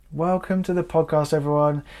welcome to the podcast,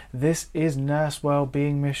 everyone. This is Nurse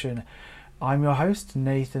Wellbeing Mission. I'm your host,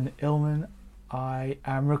 Nathan Illman. I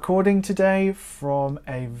am recording today from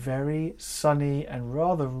a very sunny and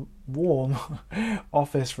rather warm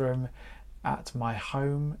office room at my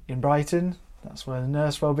home in Brighton. That's where the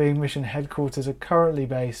Nurse Wellbeing Mission headquarters are currently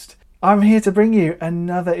based. I'm here to bring you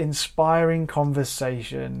another inspiring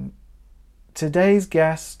conversation. Today's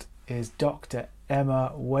guest is Dr.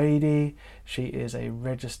 Emma Wadey. She is a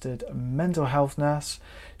registered mental health nurse.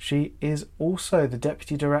 She is also the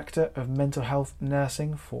Deputy Director of Mental Health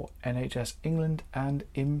Nursing for NHS England and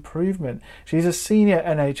Improvement. She's a senior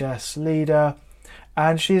NHS leader,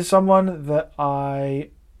 and she is someone that I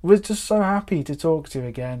was just so happy to talk to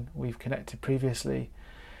again. We've connected previously.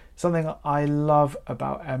 Something I love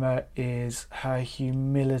about Emma is her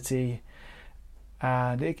humility,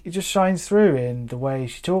 and it just shines through in the way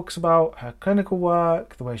she talks about her clinical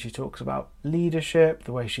work, the way she talks about leadership,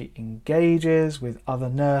 the way she engages with other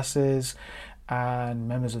nurses and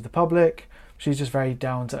members of the public. She's just very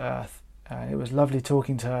down to earth, and it was lovely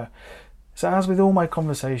talking to her. So as with all my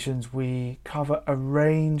conversations, we cover a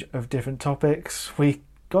range of different topics. We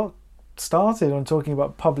got started on talking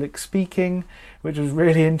about public speaking, which was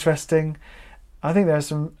really interesting. I think there's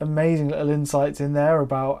some amazing little insights in there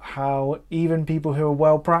about how even people who are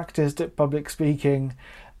well practiced at public speaking,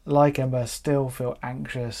 like Emma, still feel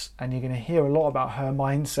anxious, and you're going to hear a lot about her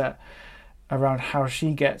mindset around how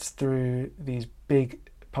she gets through these big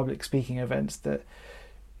public speaking events that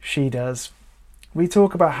she does. We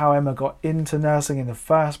talk about how Emma got into nursing in the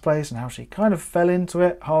first place and how she kind of fell into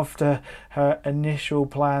it after her initial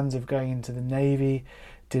plans of going into the Navy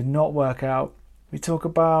did not work out. We talk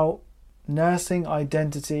about nursing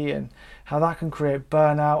identity and how that can create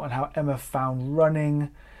burnout, and how Emma found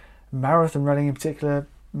running, marathon running in particular,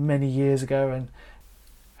 many years ago, and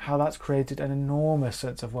how that's created an enormous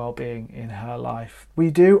sense of well-being in her life.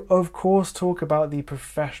 We do, of course, talk about the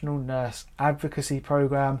Professional Nurse Advocacy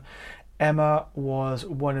Program. Emma was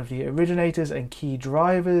one of the originators and key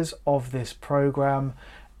drivers of this program,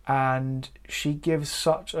 and she gives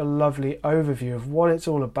such a lovely overview of what it's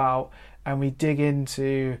all about, and we dig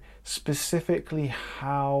into specifically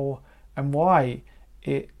how and why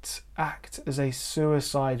it acts as a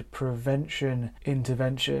suicide prevention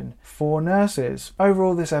intervention for nurses.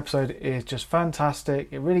 Overall, this episode is just fantastic.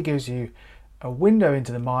 It really gives you a window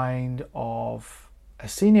into the mind of a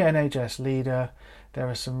senior NHS leader. There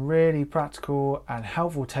are some really practical and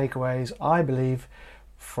helpful takeaways, I believe,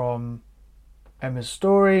 from Emma's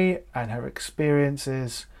story and her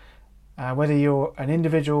experiences. Whether you're an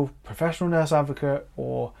individual professional nurse advocate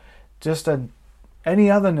or just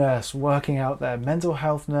any other nurse working out there, mental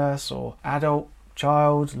health nurse or adult,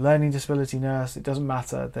 child, learning disability nurse, it doesn't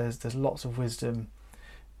matter. There's lots of wisdom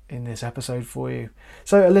in this episode for you.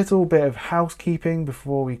 So a little bit of housekeeping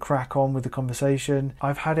before we crack on with the conversation.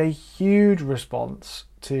 I've had a huge response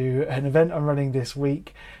to an event I'm running this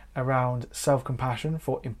week around self-compassion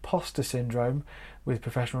for imposter syndrome with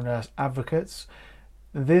professional nurse advocates.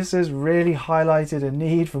 This has really highlighted a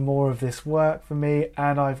need for more of this work for me,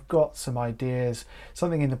 and I've got some ideas,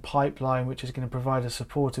 something in the pipeline which is going to provide a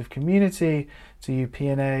supportive community to you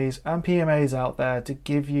PNAs and PMAs out there to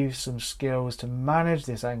give you some skills to manage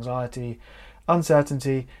this anxiety,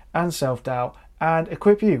 uncertainty and self-doubt, and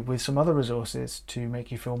equip you with some other resources to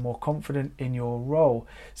make you feel more confident in your role.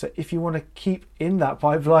 So if you want to keep in that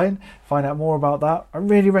pipeline, find out more about that, I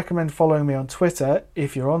really recommend following me on Twitter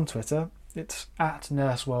if you're on Twitter. It's at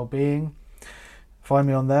Nurse Wellbeing. Find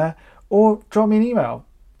me on there, or drop me an email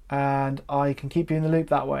and I can keep you in the loop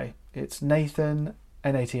that way. It's Nathan,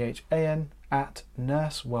 Nathan, at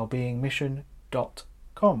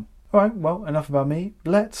nursewellbeingmission.com. Alright, well, enough about me.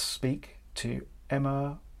 Let's speak to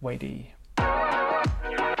Emma Wadey.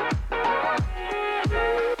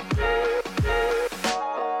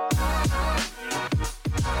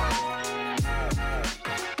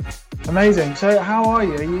 Amazing. So how are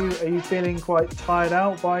you? Are you feeling quite tired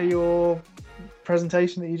out by your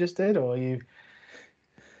presentation that you just did, or are you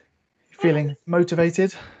feeling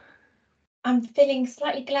motivated? I'm feeling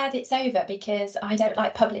slightly glad it's over, because I don't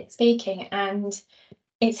like public speaking, and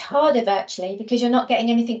it's harder virtually because you're not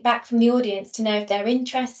getting anything back from the audience to know if they're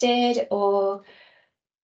interested, or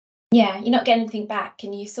you're not getting anything back,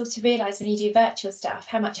 and you sort of realise when you do virtual stuff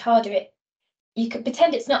how much harder you could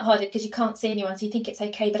pretend it's not harder because you can't see anyone, so you think it's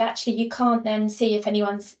okay, but actually you can't then see if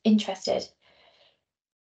anyone's interested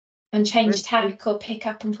and change tack or pick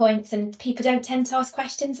up on points, and people don't tend to ask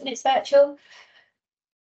questions when it's virtual,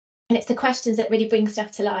 and it's the questions that really bring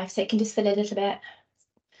stuff to life, so it can just feel a little bit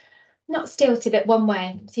not stilted but one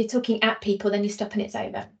way. So you're talking at people, then you stop and it's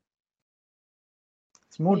over.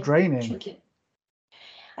 It's more draining.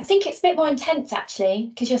 I think it's a bit more intense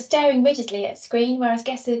actually, because you're staring rigidly at a screen, whereas I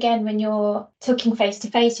guess again when you're talking face to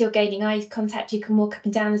face, you're gaining eye contact, you can walk up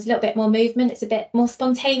and down, there's a little bit more movement, it's a bit more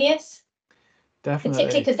spontaneous. Definitely.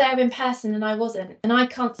 Particularly because they're in person and I wasn't, and I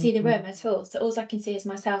can't see the room at all, so all I can see is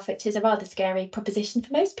myself, which is a rather scary proposition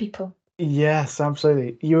for most people. Yes,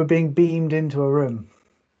 absolutely. You were being beamed into a room.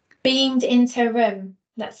 Beamed into a room.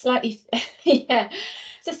 That's slightly, yeah,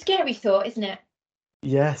 it's a scary thought, isn't it?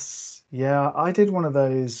 Yes. Yeah, I did one of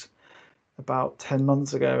those about 10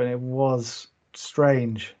 months ago, and it was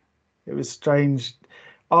strange. It was strange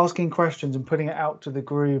asking questions and putting it out to the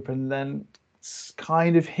group, and then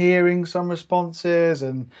kind of hearing some responses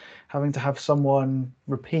and having to have someone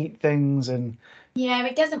repeat things. And Yeah,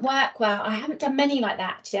 it doesn't work well. I haven't done many like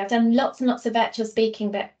that actually. I've done lots and lots of virtual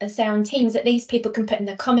speaking, but as I say on Teams, at least people can put in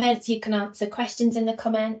the comments, you can answer questions in the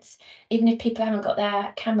comments, even if people haven't got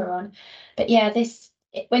their camera on. But yeah,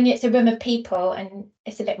 when it's a room of people, and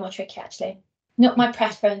it's a bit more tricky actually. Not my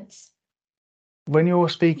preference. when you're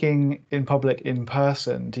speaking in public in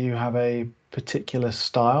person, do you have a particular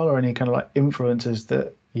style or any kind of like influences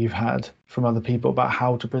that you've had from other people about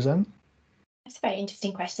how to present? That's a very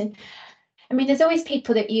interesting question. I mean, there's always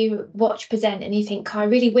people that you watch present and you think, oh, I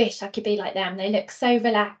really wish I could be like them. They look so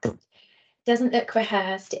relaxed, doesn't look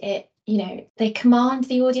rehearsed. They command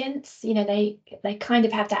the audience, they kind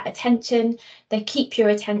of have that attention. They keep your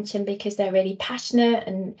attention because they're really passionate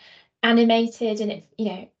and animated. And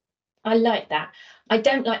I like that. I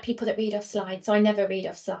don't like people that read off slides, so I never read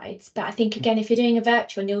off slides. But I think, again, if you're doing a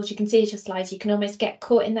virtual and all you can see is your slides, you can almost get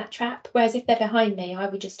caught in that trap. Whereas if they're behind me, I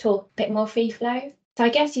would just talk a bit more free flow. So I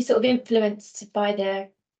guess you're sort of influenced by the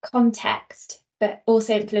context, but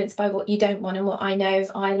also influenced by what you don't want and what I know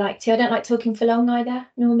I like to. I don't like talking for long either,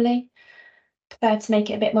 normally. Prefer to make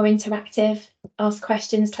it a bit more interactive, ask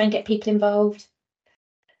questions, try and get people involved,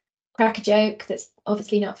 crack a joke that's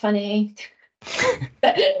obviously not funny.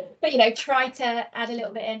 but try to add a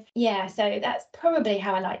little bit in. Yeah, so that's probably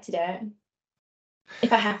how I like to do it,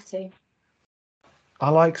 if I have to. I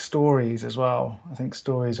like stories as well. I think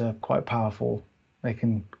stories are quite powerful. They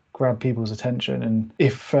can grab people's attention, and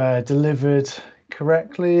if delivered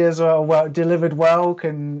correctly as well, delivered well,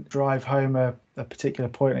 can drive home a particular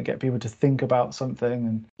point and get people to think about something.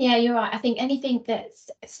 And yeah, you're right. I think anything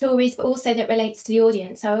that's stories, but also that relates to the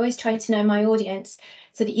audience. I always try to know my audience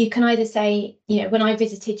so that you can either say, when I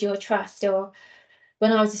visited your trust, or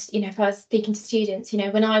when I was, if I was speaking to students,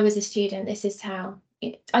 when I was a student, this is how.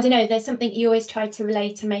 I don't know, there's something you always try to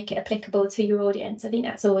relate and make it applicable to your audience. I think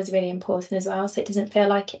that's always really important as well. So it doesn't feel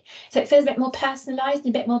like it. So it feels a bit more personalised and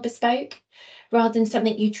a bit more bespoke, rather than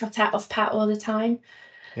something you trot out off pat all the time.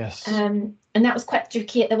 yes. And that was quite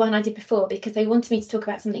tricky at the one I did before, because they wanted me to talk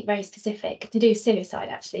about something very specific, to do suicide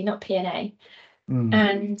actually, not PNA.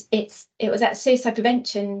 And it was at a suicide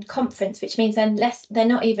prevention conference, which means they're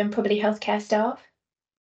not even probably healthcare staff.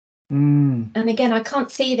 And again, I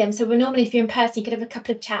can't see them. So normally if you're in person, you could have a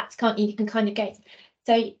couple of chats, can't you? You can kind of go.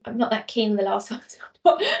 So I'm not that keen on the last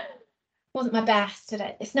one. Wasn't my best.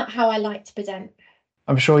 It's not how I like to present.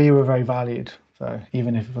 I'm sure you were very valued, so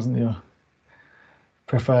even if it wasn't your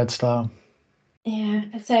preferred style. Yeah.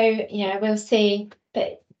 So yeah, we'll see.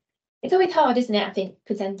 But it's always hard, isn't it? I think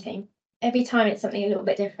presenting. Every time it's something a little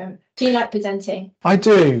bit different. Do you like presenting? I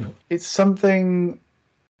do. It's something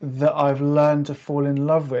that I've learned to fall in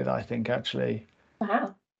love with, I think, actually.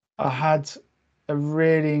 Wow. I had a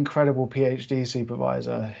really incredible PhD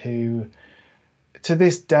supervisor who, to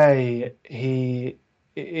this day, he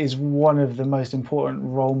is one of the most important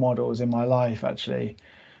role models in my life, actually.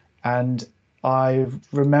 And I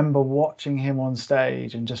remember watching him on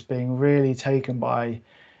stage and just being really taken by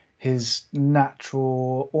his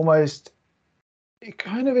natural, almost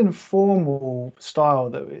kind of informal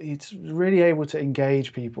style, that he's really able to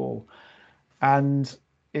engage people. And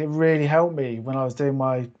it really helped me when I was doing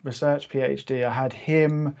my research PhD. I had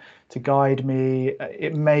him to guide me.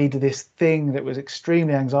 It made this thing that was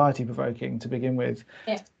extremely anxiety provoking to begin with,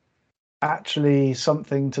 Yeah. actually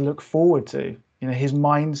something to look forward to. His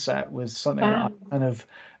mindset was something that I kind of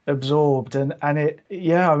absorbed, and I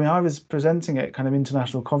mean, I was presenting at kind of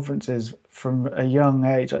international conferences from a young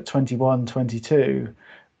age, like 21, 22,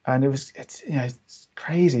 and it's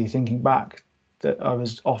crazy thinking back that I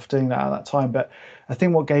was off doing that at that time. But I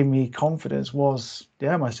think what gave me confidence was,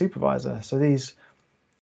 my supervisor. So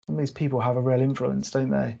some of these people have a real influence, don't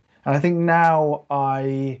they? And I think now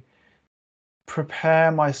I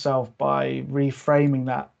prepare myself by reframing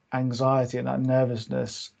that anxiety and that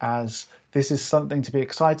nervousness as, this is something to be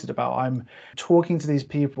excited about. I'm talking to these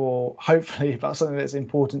people, hopefully, about something that's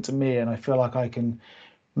important to me, and I feel like I can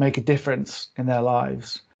make a difference in their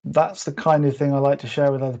lives. That's the kind of thing I like to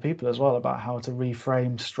share with other people as well, about how to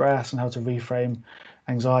reframe stress and how to reframe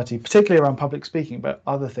anxiety, particularly around public speaking, but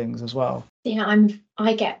other things as well.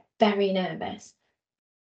 I get very nervous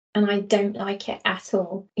and I don't like it at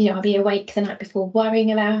all. I'll be awake the night before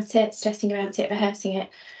worrying about it, stressing about it, rehearsing it.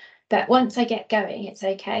 But once I get going, it's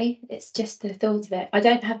okay. It's just the thought of it. I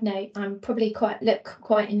don't have notes. I'm probably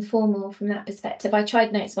quite informal from that perspective. I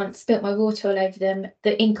tried notes once, spilt my water all over them.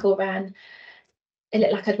 The ink all ran. It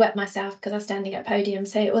looked like I'd wet myself because I was standing at a podium,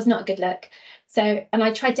 so it was not a good look. So, and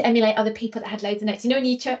I tried to emulate other people that had loads of notes. When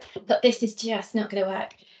you thought this is just not going to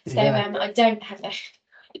work. So I don't have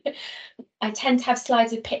that. I tend to have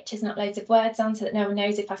slides with pictures, not loads of words on, so that no one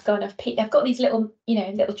knows if I've got enough. I've got these little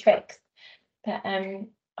tricks, but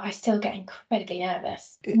I still get incredibly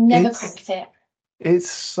nervous. Never cracked it. It's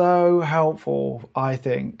so helpful, I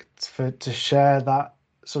think, to share that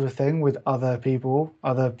sort of thing with other people,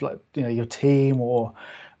 your team or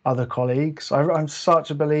other colleagues. I'm such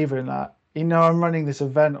a believer in that. I'm running this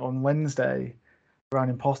event on Wednesday around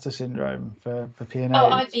imposter syndrome for PNAs. Oh,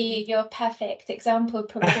 I'd be your perfect example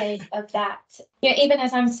probably of that. Even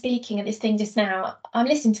as I'm speaking at this thing just now, I'm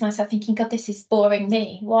listening to myself thinking, God, this is boring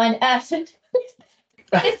me. Why on earth?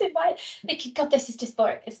 This is why thinking, God, this is just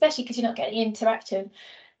boring, especially because you're not getting interaction.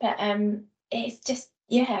 But it's just,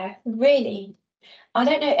 really. I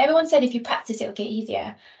don't know. Everyone said if you practice, it'll get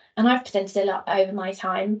easier. And I've presented a lot over my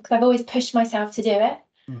time because I've always pushed myself to do it.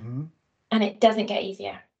 Mm-hmm. And it doesn't get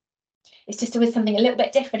easier. It's just always something a little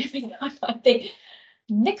bit different every time. I think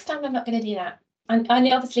next time I'm not going to do that. And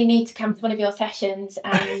I obviously need to come to one of your sessions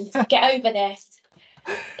and get over this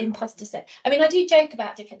imposter syndrome. I mean, I do joke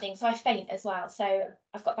about different things. So I faint as well. So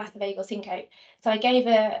I've got vasovagal syncope. So I gave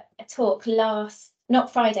a talk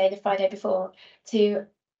not Friday, the Friday before,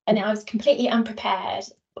 and I was completely unprepared.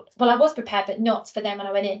 Well, I was prepared, but not for them when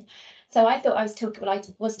I went in. So I thought I was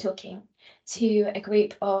talking to a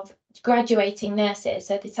group of graduating nurses.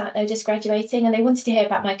 So they were just graduating and they wanted to hear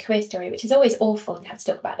about my career story, which is always awful to have to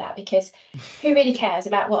talk about that because who really cares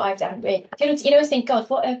about what I've done? Really? You always think, God,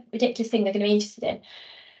 what a ridiculous thing they're going to be interested in.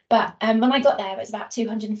 But when I got there, it was about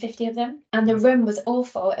 250 of them and the room was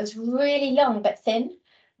awful. It was really long but thin.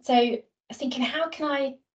 So I was thinking, how can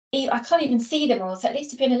I can't even see them all. So at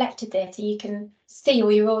least if you're in a lecture theatre, you can see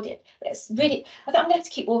all your audience. It's really, I thought I'm going to have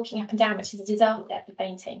to keep walking up and down, which is a disaster for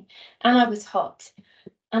fainting. And I was hot.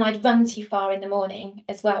 And I'd run too far in the morning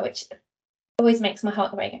as well, which always makes my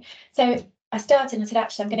heart go. So I started and I said,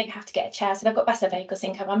 actually, I'm going to have to get a chair. So I've got vasovagal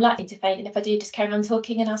syncope. I'm likely to faint. And if I do, just carry on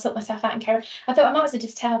talking and I'll sort myself out and carry on. I thought I might as well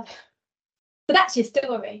just tell. But that's your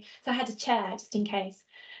story. So I had a chair just in case.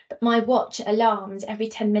 But my watch alarmed every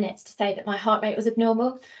 10 minutes to say that my heart rate was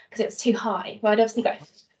abnormal because it was too high. Well, I'd obviously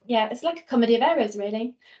it's like a comedy of errors,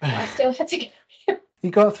 really. But I still had to go. You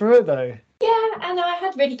got through it though. Yeah, and I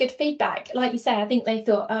had really good feedback. Like you say, I think they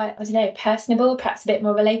thought, I don't know, personable, perhaps a bit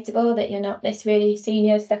more relatable, that you're not this really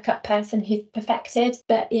senior, stuck-up person who's perfected.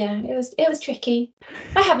 But yeah, it was tricky.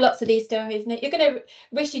 I have lots of these stories, and you're going to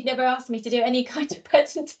wish you'd never asked me to do any kind of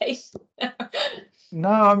presentation. No,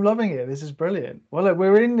 I'm loving it. This is brilliant. Well, look,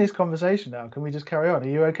 we're in this conversation now. Can we just carry on? Are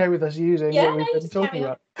you okay with us using what we've been talking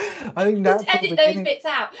about? I think just edit those bits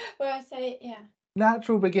out where I say,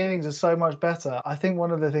 natural beginnings are so much better. I think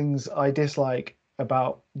one of the things I dislike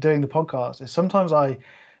about doing the podcast is sometimes I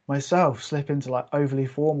myself slip into like overly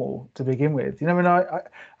formal to begin with. When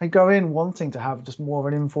I go in wanting to have just more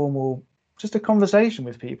of an informal, just a conversation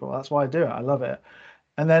with people. That's why I do it. I love it.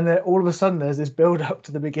 And then all of a sudden there's this build up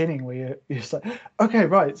to the beginning where you're just like, okay,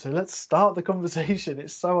 right, so let's start the conversation.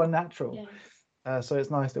 It's so unnatural. So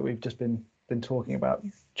it's nice that we've just been talking about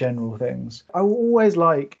general things. I always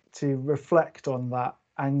like to reflect on that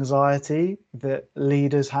anxiety that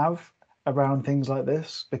leaders have around things like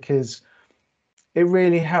this, because it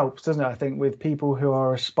really helps, doesn't it? I think with people who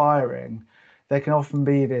are aspiring, there can often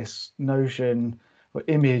be this notion or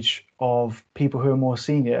image of people who are more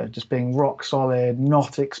senior just being rock solid,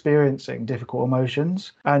 not experiencing difficult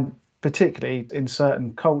emotions. And particularly in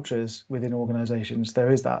certain cultures within organizations,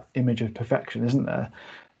 there is that image of perfection, isn't there?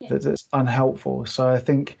 That's unhelpful. So I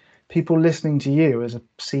think people listening to you as a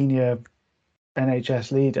senior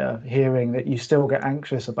NHS leader, hearing that you still get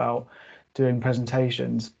anxious about doing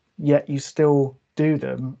presentations, yet you still do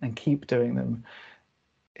them and keep doing them,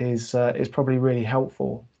 is probably really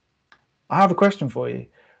helpful. I have a question for you.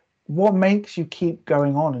 What makes you keep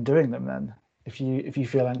going on and doing them then, if you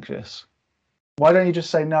feel anxious? Why don't you just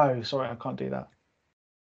say no? Sorry, I can't do that.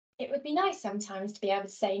 It would be nice sometimes to be able to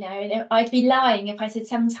say no, and I'd be lying if I said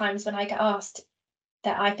sometimes when I get asked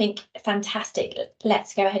that I think fantastic,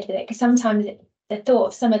 let's go ahead with it, because sometimes the thought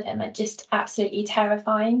of some of them are just absolutely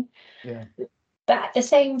terrifying. Yeah. But at the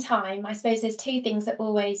same time, I suppose there's two things that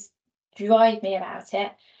always drive me about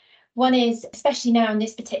it. One is, especially now in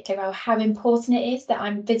this particular role, how important it is that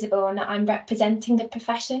I'm visible and that I'm representing the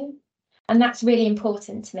profession. And that's really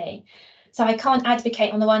important to me. So I can't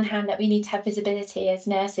advocate on the one hand that we need to have visibility as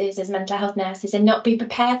nurses, as mental health nurses, and not be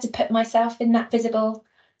prepared to put myself in that visible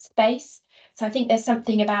space. So I think there's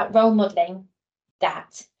something about role modelling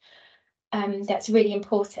that that's really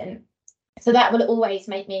important. So that will always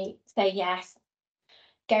make me say yes,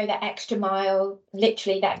 go that extra mile,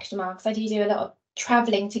 literally that extra mile, because I do a lot of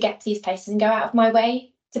travelling to get to these places and go out of my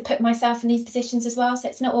way to put myself in these positions as well. So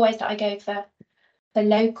it's not always that I go for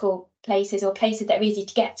local places or places that are easy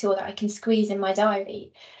to get to or that I can squeeze in my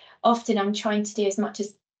diary. Often I'm trying to do as much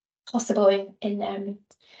as possible in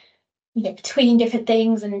between different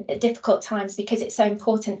things and at difficult times, because it's so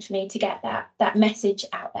important for me to get that message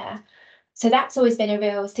out there. So that's always been a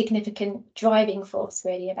real significant driving force,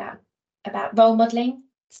 really, about role modelling,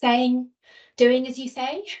 doing as you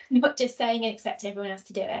say, not just saying and expecting everyone else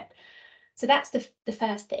to do it. So that's the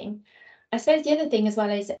first thing. I suppose the other thing as well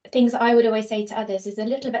is things that I would always say to others is a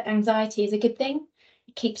little bit of anxiety is a good thing.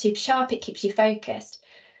 It keeps you sharp, it keeps you focused,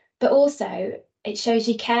 but also it shows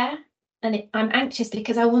you care. And I'm anxious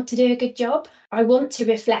because I want to do a good job. I want to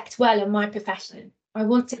reflect well on my profession. I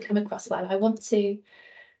want to come across well. I want to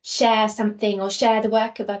share something or share the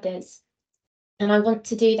work of others. And I want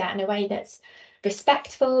to do that in a way that's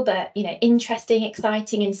respectful, but interesting,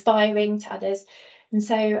 exciting, inspiring to others. And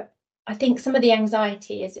so I think some of the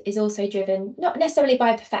anxiety is also driven not necessarily by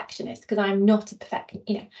a perfectionist, because I'm not a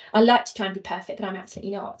perfectionist. I like to try and be perfect, but I'm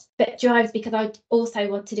absolutely not. But it drives because I also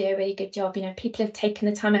want to do a really good job. People have taken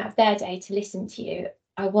the time out of their day to listen to you.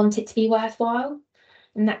 I want it to be worthwhile,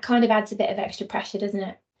 and that kind of adds a bit of extra pressure, doesn't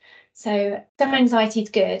it? So some anxiety is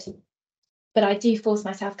good, but I do force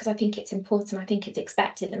myself because I think it's important. I think it's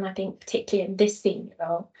expected, and I think particularly in this senior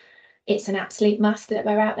role, it's an absolute must that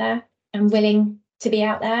we're out there and willing to be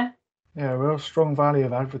out there. Yeah, a real strong value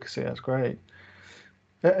of advocacy. That's great.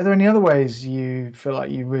 Are there any other ways you feel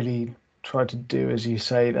like you really try to do as you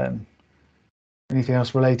say then? Anything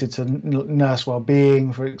else related to nurse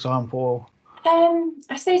well-being, for example?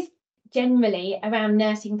 I suppose generally around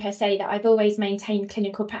nursing per se, that I've always maintained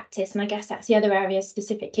clinical practice, and I guess that's the other area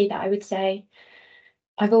specifically that I would say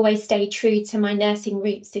I've always stayed true to my nursing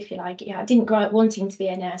roots, if you like. I didn't grow up wanting to be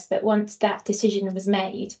a nurse, but once that decision was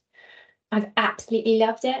made, I've absolutely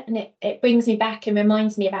loved it, and it brings me back and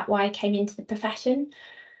reminds me about why I came into the profession.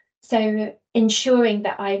 So ensuring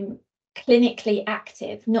that I'm clinically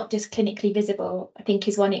active, not just clinically visible, I think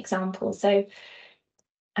is one example. So,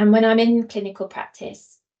 and when I'm in clinical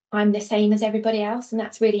practice, I'm the same as everybody else, and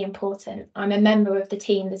that's really important. I'm a member of the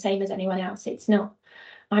team, the same as anyone else.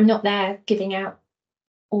 I'm not there giving out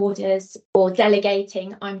orders or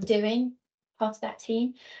delegating. I'm doing part of that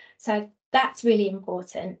team. So that's really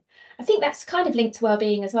important. I think that's kind of linked to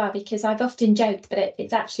well-being as well, because I've often joked, but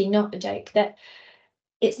it's actually not a joke, that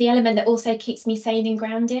it's the element that also keeps me sane and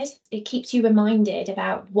grounded. It keeps you reminded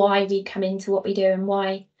about why we come into what we do and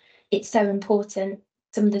why it's so important,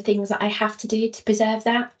 some of the things that I have to do to preserve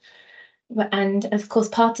that. And of course,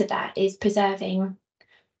 part of that is preserving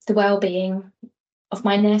the well-being of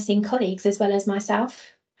my nursing colleagues as well as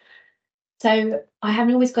myself. So I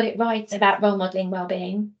haven't always got it right about role modelling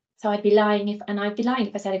well-being. So I'd be lying if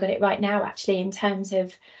I said I got it right now, actually, in terms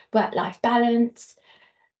of work-life balance.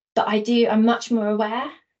 But I'm much more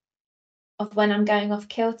aware of when I'm going off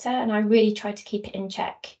kilter, and I really try to keep it in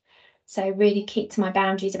check. So really keep to my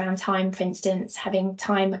boundaries around time, for instance, having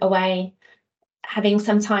time away, having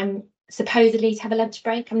some time supposedly to have a lunch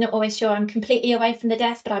break. I'm not always sure I'm completely away from the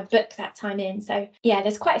desk, but I book that time in. So yeah,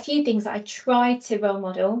 there's quite a few things that I try to role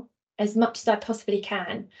model as much as I possibly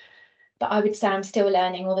can. But I would say I'm still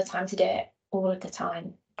learning all the time to do it all of the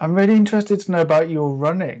time. I'm really interested to know about your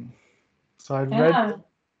running. So I'd read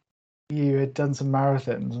you had done some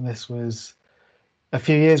marathons, and this was a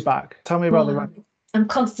few years back. Tell me about the running. I'm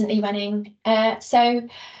constantly running. So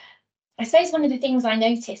I suppose one of the things I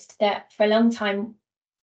noticed that for a long time,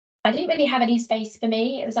 I didn't really have any space for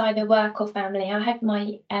me. It was either work or family. I had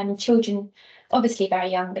my children obviously very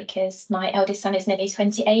young, because my eldest son is nearly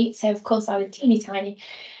 28. So of course I was teeny tiny.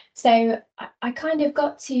 So I kind of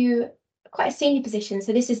got to quite a senior position.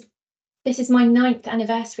 So this is my 9th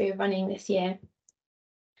anniversary of running this year.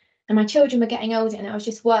 And my children were getting older, and I was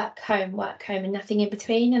just work, home, and nothing in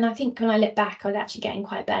between. And I think when I look back, I was actually getting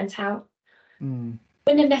quite burnt out. Wouldn't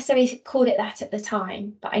have necessarily called it that at the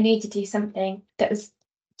time, but I needed to do something that was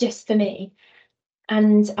just for me.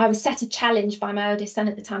 And I was set a challenge by my eldest son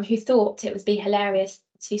at the time, who thought it would be hilarious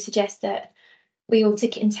to suggest that we all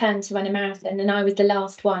took it in turn to run a marathon, and I was the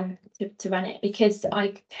last one to run it because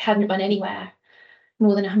I hadn't run anywhere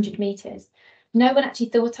more than 100 meters. No one actually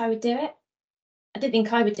thought I would do it. I didn't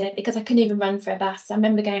think I would do it because I couldn't even run for a bus. I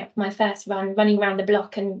remember going up for my first run, running around the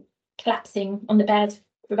block and collapsing on the bed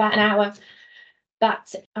for about an hour.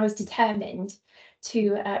 But I was determined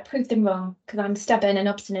to prove them wrong because I'm stubborn and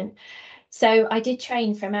obstinate. So I did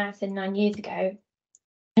train for a marathon 9 years ago.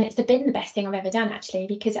 And it's been the best thing I've ever done, actually,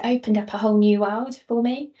 because it opened up a whole new world for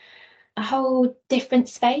me, a whole different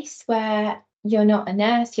space where you're not a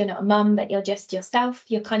nurse, you're not a mum, but you're just yourself.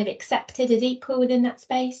 You're kind of accepted as equal within that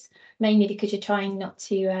space, mainly because you're trying not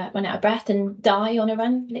to run out of breath and die on a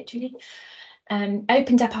run, literally.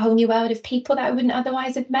 Opened up a whole new world of people that I wouldn't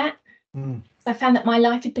otherwise have met. So I found that my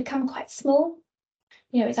life had become quite small.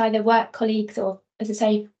 You know, it's either work colleagues or, as I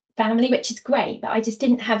say, family, which is great, but I just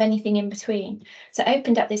didn't have anything in between. So it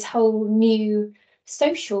opened up this whole new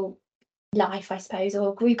social life, I suppose,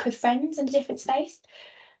 or group of friends in a different space.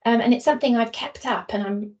 And it's something I've kept up, and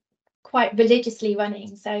I'm quite religiously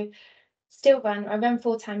running. So still run. I run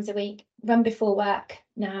 4 times a week, run before work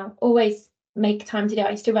now, always make time to do it.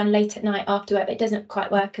 I used to run late at night after work, but it doesn't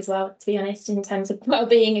quite work as well, to be honest, in terms of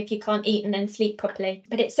well-being if you can't eat and then sleep properly.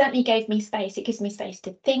 But it certainly gave me space. It gives me space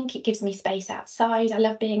to think. It gives me space outside. I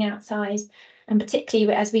love being outside. And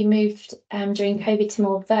particularly as we moved during COVID to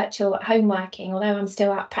more virtual at home working, although I'm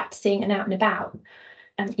still out practicing and out and about,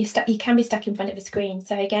 you can be stuck in front of a screen.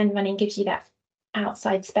 So again, running gives you that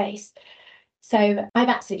outside space. So I've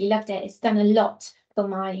absolutely loved it. It's done a lot for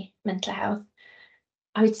my mental health.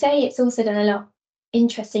 I would say it's also done a lot.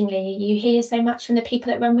 Interestingly, you hear so much from the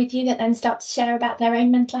people that run with you that then start to share about their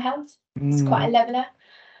own mental health. It's quite a leveler,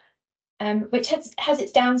 which has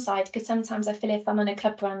its downside, because sometimes I feel if I'm on a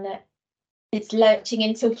club run that it's lurching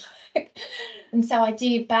into work. And so I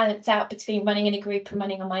do balance out between running in a group and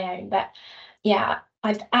running on my own. But yeah,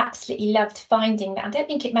 I've absolutely loved finding that. I don't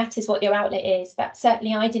think it matters what your outlet is, but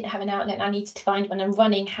certainly I didn't have an outlet and I needed to find one, and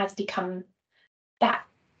running has become that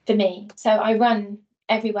for me. So I run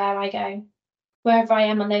everywhere I go. Wherever I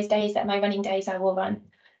am on those days that are my running days, I will run.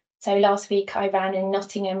 So last week I ran in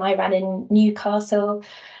Nottingham, I ran in Newcastle.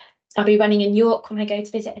 I'll be running in York when I go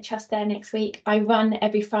to visit a trust there next week. I run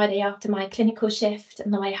every Friday after my clinical shift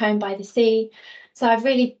on the way home by the sea. So I've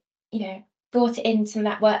really, brought it into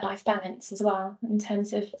that work-life balance as well, in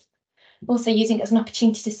terms of also using it as an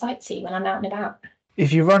opportunity to sightsee when I'm out and about.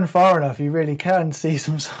 If you run far enough, you really can see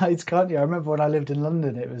some sights, can't you? I remember when I lived in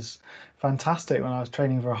London, it was fantastic when I was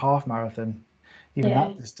training for a half marathon. Even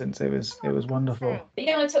that distance, it was wonderful. But you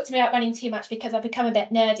don't want to talk to me about running too much, because I've become a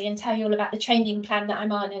bit nerdy and tell you all about the training plan that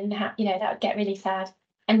I'm on, and how, that would get really sad.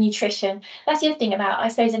 And nutrition. That's the other thing about, I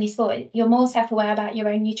suppose, any sport. You're more self-aware about your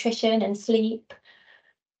own nutrition and sleep.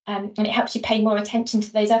 And it helps you pay more attention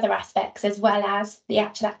to those other aspects as well as the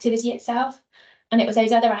actual activity itself. And it was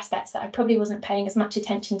those other aspects that I probably wasn't paying as much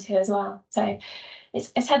attention to as well. So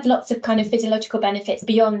it's had lots of kind of physiological benefits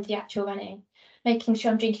beyond the actual running. Making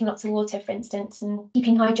sure I'm drinking lots of water, for instance, and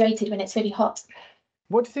keeping hydrated when it's really hot.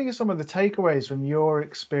 What do you think are some of the takeaways from your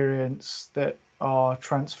experience that are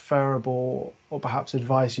transferable, or perhaps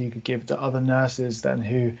advice you could give to other nurses then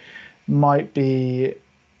who might be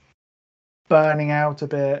burning out a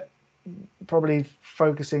bit, probably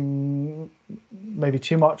focusing maybe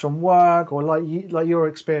too much on work, or like your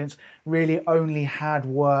experience really only had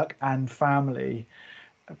work and family,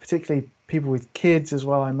 particularly people with kids as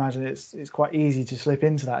well? I imagine it's quite easy to slip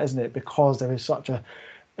into that, isn't it, because there is such a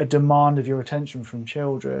demand of your attention from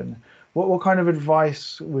children. What kind of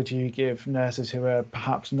advice would you give nurses who are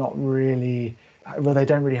perhaps not really, well, they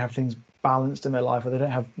don't really have things balanced in their life, or they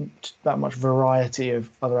don't have that much variety of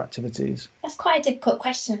other activities? That's quite a difficult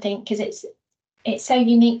question, I think, because it's so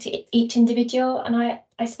unique to each individual. And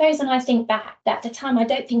I suppose when I think back, at the time, I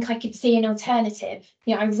don't think I could see an alternative.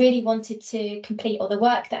 I really wanted to complete all the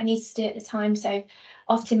work that I needed to do at the time. So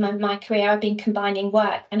often in my career, I've been combining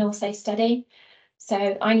work and also study. So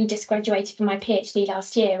I only just graduated from my PhD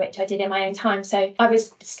last year, which I did in my own time. So I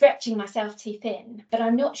was stretching myself too thin, but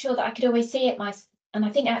I'm not sure that I could always see it and I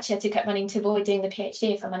think actually I took up running to avoid doing the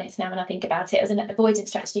PhD, if I'm honest now when I think about it. It was an avoidance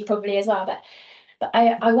strategy probably as well. But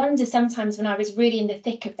I wonder sometimes when I was really in the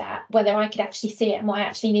thick of that, whether I could actually see it, and what I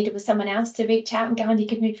actually needed was someone else to reach out and go, Andy,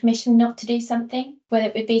 give me permission not to do something. Whether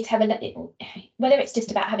it would be to have whether it's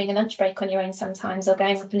just about having a lunch break on your own sometimes, or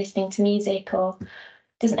going up and listening to music, or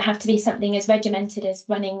doesn't have to be something as regimented as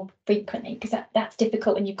running frequently, because that's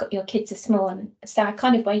difficult when you've got your kids are small. And so I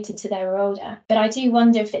kind of waited till they were older. But I do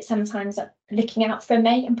wonder if it's sometimes looking out for a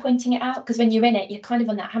mate and pointing it out, because when you're in it, you're kind of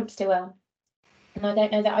on that hamster wheel. And I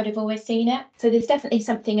don't know that I'd have always seen it. So there's definitely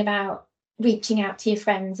something about reaching out to your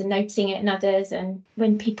friends and noticing it in others, and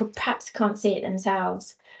when people perhaps can't see it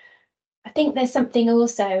themselves. I think there's something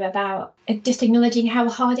also about just acknowledging how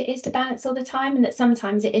hard it is to balance all the time, and that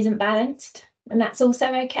sometimes it isn't balanced, and that's also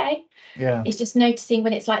okay. Yeah. It's just noticing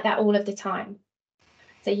when it's like that all of the time.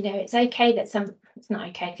 So, it's okay that it's not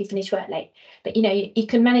okay if you finish work late, but you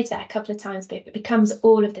can manage that a couple of times, but if it becomes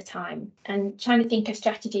all of the time, and trying to think of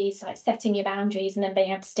strategies like setting your boundaries and then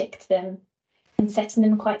being able to stick to them and setting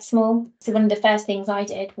them quite small. So one of the first things I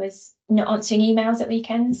did was not answering emails at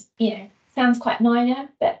weekends. Sounds quite minor,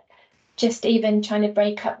 but just even trying to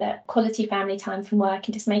break up that quality family time from work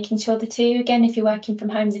and just making sure the two, again, if you're working from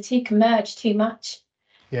home, the two can merge too much.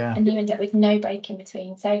 Yeah. And you end up with no break in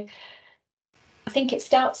between. So I think it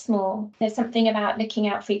starts small. There's something about looking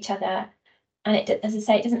out for each other. And as I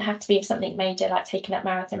say, it doesn't have to be something major like taking up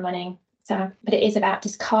marathon running. But it is about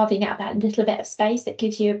just carving out that little bit of space that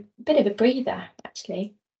gives you a bit of a breather,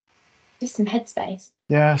 actually. Just some headspace.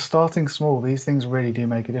 Yeah, starting small. These things really do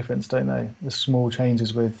make a difference, don't they? The small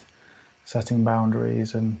changes with setting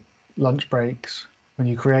boundaries and lunch breaks. When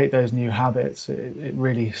you create those new habits, it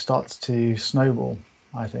really starts to snowball,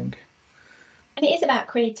 I think. And it is about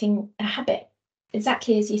creating a habit.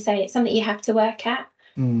 Exactly as you say, it's something you have to work at.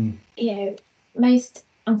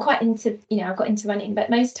 I'm quite into, I've got into running,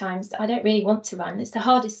 but most times I don't really want to run. It's the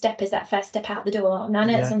hardest step, is that first step out the door. And I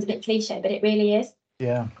know it sounds a bit cliche, but it really is.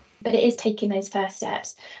 Yeah. But it is taking those first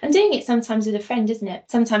steps and doing it sometimes with a friend, isn't it?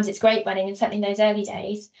 Sometimes it's great running, and certainly in those early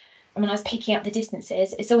days, and when I was picking up the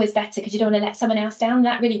distances, it's always better because you don't want to let someone else down.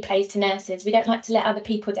 That really plays to nurses. We don't like to let other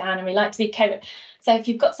people down, and we like to be caring. So if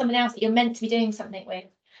you've got someone else that you're meant to be doing something with,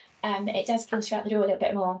 it does push you out the door a little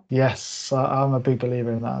bit more. Yes, I'm a big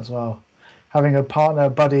believer in that as well. Having a partner,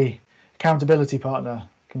 buddy, accountability partner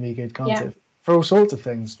can be good, can't it? For all sorts of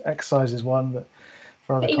things. Exercise is one, but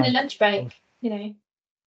for other even a lunch break, if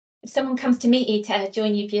someone comes to meet you to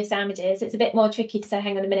join you for your sandwiches, it's a bit more tricky to say,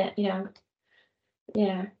 hang on a minute,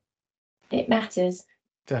 it matters.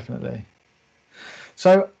 Definitely.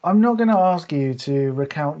 So I'm not going to ask you to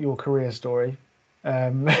recount your career story.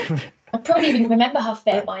 I probably wouldn't remember half of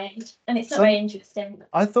it at my age, and it's not very interesting.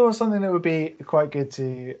 I thought something that would be quite good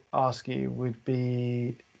to ask you would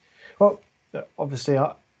be, well, obviously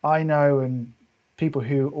I know, and people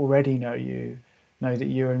who already know you know that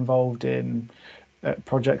you're involved in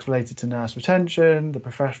projects related to nurse retention, the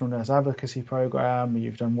Professional Nurse Advocacy Program,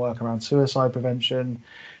 you've done work around suicide prevention.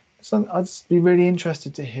 So I'd be really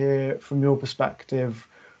interested to hear from your perspective,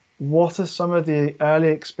 what are some of the early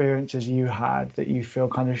experiences you had that you feel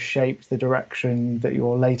kind of shaped the direction that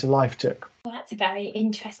your later life took? Well, that's a very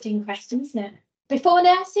interesting question, isn't it? Before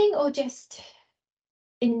nursing or just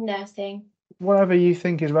in nursing? Whatever you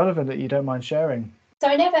think is relevant that you don't mind sharing. So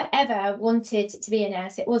I never ever wanted to be a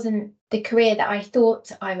nurse. It wasn't the career that I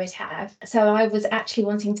thought I would have. So I was actually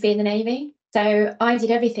wanting to be in the Navy. So I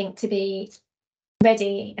did everything to be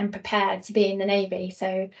ready and prepared to be in the Navy.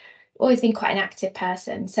 So always been quite an active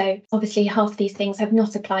person. So obviously half of these things have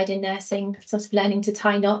not applied in nursing, sort of learning to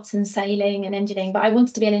tie knots and sailing and engineering, but I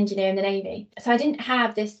wanted to be an engineer in the Navy. So I didn't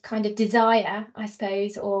have this kind of desire, I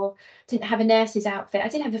suppose, or didn't have a nurse's outfit. I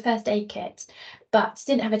did have a first aid kit, but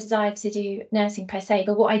didn't have a desire to do nursing per se.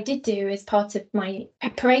 But what I did do as part of my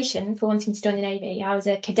preparation for wanting to join the Navy, I was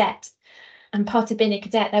a cadet. And part of being a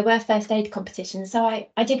cadet, there were first aid competitions. So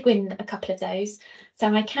I did win a couple of those.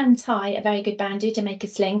 So I can tie a very good bandage and make a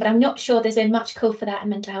sling, but I'm not sure there's been much call for that in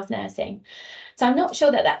mental health nursing. So I'm not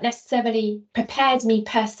sure that necessarily prepared me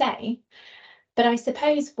per se. But I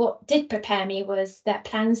suppose what did prepare me was that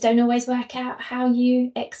plans don't always work out how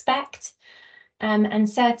you expect. And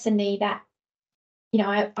certainly that,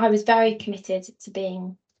 I was very committed to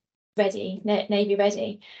being ready, Navy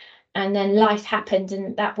ready. And then life happened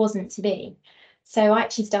and that wasn't to be. So I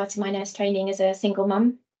actually started my nurse training as a single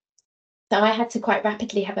mum. So I had to quite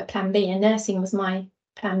rapidly have a plan B, and nursing was my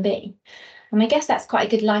plan B. And I guess that's quite a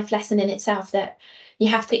good life lesson in itself, that you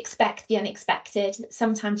have to expect the unexpected.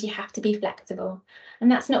 Sometimes you have to be flexible, and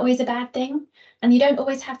that's not always a bad thing. And you don't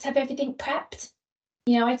always have to have everything prepped.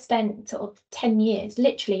 I'd spent sort of 10 years,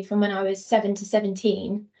 literally from when I was 7 to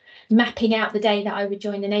 17, mapping out the day that I would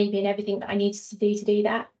join the Navy and everything that I needed to do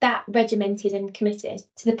that regimented and committed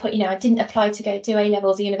to the point, I didn't apply to go do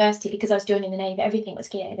A-levels at university because I was joining the Navy. Everything was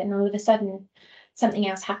geared, and all of a sudden something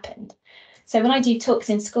else happened. So when I do talks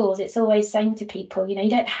in schools, it's always saying to people, you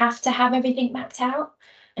don't have to have everything mapped out,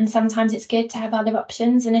 and sometimes it's good to have other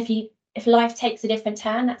options. And if life takes a different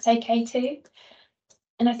turn, that's okay too.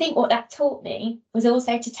 And I think what that taught me was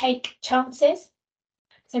also to take chances.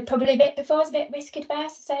 So probably a bit before I was a bit risk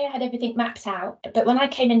adverse to say I had everything mapped out. But when I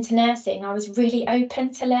came into nursing, I was really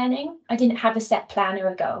open to learning. I didn't have a set plan or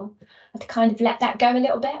a goal. I'd kind of let that go a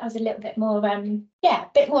little bit. I was a little bit more, a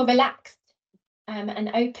bit more relaxed and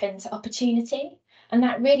open to opportunity. And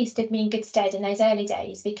that really stood me in good stead in those early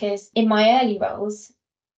days, because in my early roles,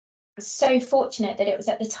 I was so fortunate that it was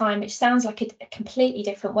at the time, which sounds like a completely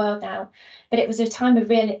different world now, but it was a time of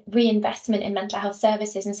real reinvestment in mental health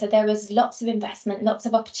services. And so there was lots of investment, lots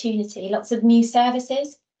of opportunity, lots of new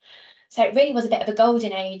services. So it really was a bit of a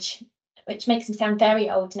golden age, which makes me sound very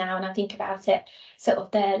old now. And I think about it, sort of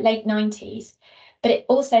the late 90s. But it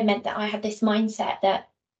also meant that I had this mindset that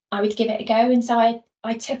I would give it a go. And so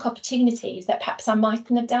I took opportunities that perhaps I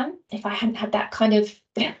mightn't have done if I hadn't had that kind of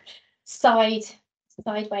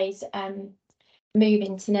sideways move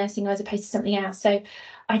into nursing as opposed to something else. So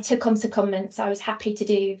I took on secondments. I was happy to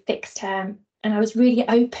do fixed term, and I was really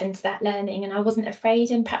open to that learning, and I wasn't afraid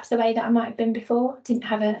in perhaps the way that I might have been before. Didn't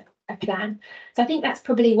have a plan. So I think that's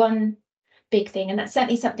probably one big thing, and that's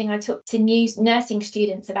certainly something I talk to new nursing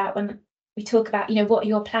students about when we talk about, what are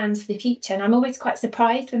your plans for the future? And I'm always quite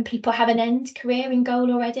surprised when people have an end career and goal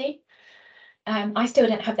already. I still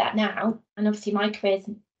don't have that now, and obviously my career's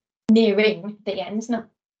nearing the end,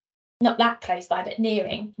 not that close by, but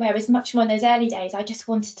nearing. Whereas much more in those early days, I just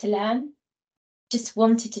wanted to learn, just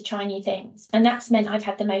wanted to try new things, and that's meant I've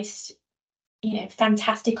had the most,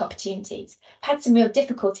 fantastic opportunities. I've had some real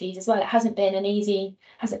difficulties as well. It hasn't been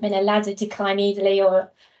a ladder to climb easily, or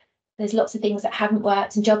there's lots of things that haven't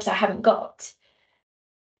worked and jobs I haven't got.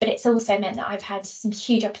 But it's also meant that I've had some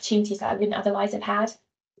huge opportunities that I wouldn't otherwise have had. So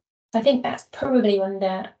I think that's probably one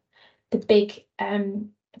of the big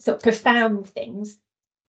sort of profound things.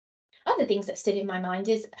 Other things that stood in my mind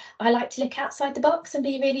is I like to look outside the box and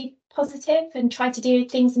be really positive and try to do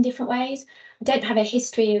things in different ways. I don't have a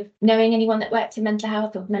history of knowing anyone that worked in mental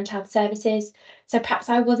health or mental health services, so perhaps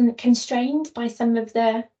I wasn't constrained by some of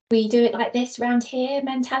the we do it like this around here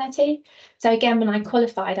mentality. So again, when I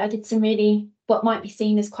qualified, I did some really what might be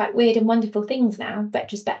seen as quite weird and wonderful things now,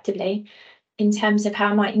 retrospectively, in terms of how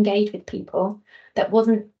I might engage with people that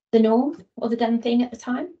wasn't the norm or the done thing at the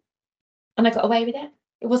time. And I got away with it.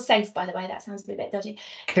 It was safe, by the way. That sounds a bit dodgy.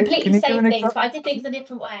 Completely safe things, but I did things a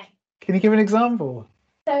different way. Can you give an example?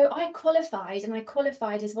 So I qualified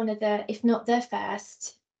as one of the, if not the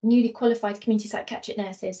first, newly qualified community psychiatric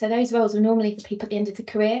nurses. So those roles were normally for people at the end of the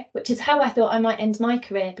career, which is how I thought I might end my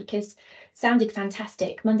career, because it sounded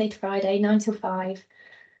fantastic. Monday to Friday, 9 till 5,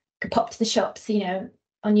 could pop to the shops,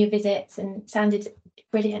 on your visits, and sounded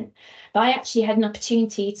brilliant. But I actually had an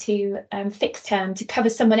opportunity to fix term to cover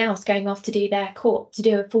someone else going off to do their course, to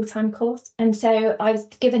do a full-time course. And so I was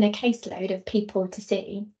given a caseload of people to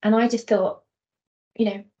see. And I just thought,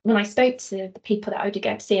 when I spoke to the people that I would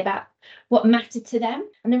go to see about what mattered to them,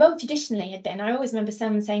 and the role traditionally had been, I always remember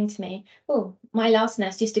someone saying to me, oh, my last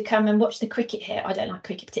nurse used to come and watch the cricket here. I don't like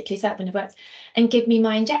cricket particularly, so that wouldn't have worked, and give me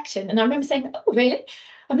my injection. And I remember saying, oh, really?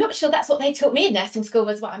 I'm not sure that's what they taught me in nursing school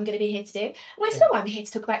was what I'm going to be here to do. And I said, oh, I'm here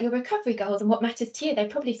to talk about your recovery goals and what matters to you. They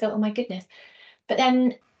probably thought, oh my goodness. But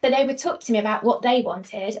then they would talk to me about what they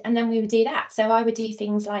wanted, and then we would do that. So I would do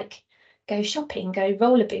things like go shopping, go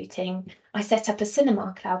roller booting. I set up a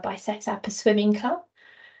cinema club. I set up a swimming club.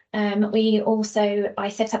 I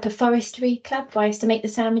set up a forestry club where I used to make the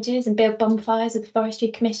sandwiches and build bonfires with the Forestry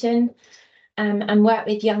Commission, and work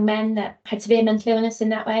with young men that had severe mental illness in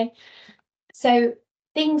that way. So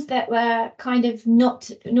things that were kind of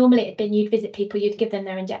not normally, it'd been you'd visit people, you'd give them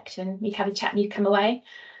their injection, you'd have a chat, and you'd come away.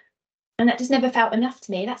 And that just never felt enough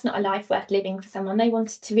to me. That's not a life worth living for someone. They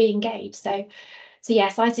wanted to re-engage. So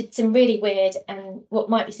yes, I did some really weird and what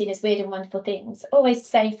might be seen as weird and wonderful things, always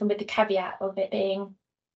safe and with the caveat of it being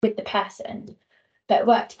with the person, but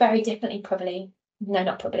worked very differently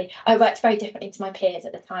I worked very differently to my peers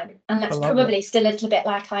at the time. And that's probably still a little bit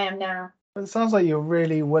like I am now. It sounds like you're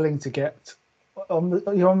really willing to get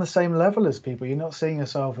you're on the same level as people. You're not seeing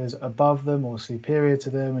yourself as above them or superior to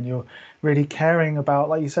them, and you're really caring about,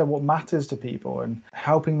 like you said, what matters to people and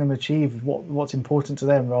helping them achieve what's important to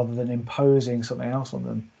them rather than imposing something else on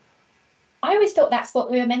them. I always thought that's what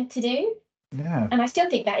we were meant to do. Yeah. And I still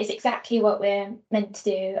think that is exactly what we're meant to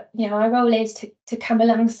do. Our role is to come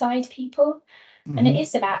alongside people, and it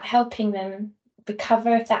is about helping them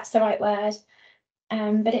recover, if that's the right word.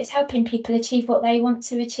 But it's helping people achieve what they want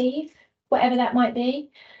to achieve, whatever that might be.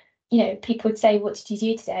 People would say, what did you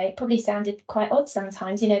do today? It probably sounded quite odd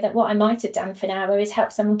sometimes, that what I might have done for an hour is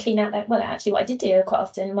help someone clean out well, actually what I did do quite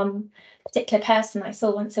often, one particular person I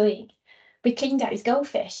saw once a week, we cleaned out his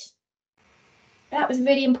goldfish. That was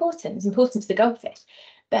really important. It was important to the goldfish.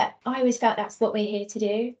 But I always felt that's what we're here to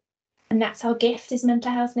do. And that's our gift as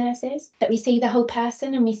mental health nurses, that we see the whole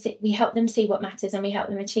person and we help them see what matters and we help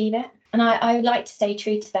them achieve it. And I would like to stay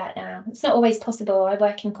true to that now. It's not always possible. I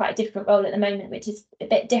work in quite a different role at the moment, which is a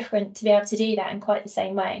bit different to be able to do that in quite the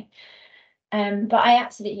same way. But I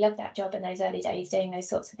absolutely love that job in those early days, doing those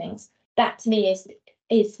sorts of things. That to me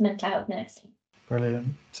is mental health nursing.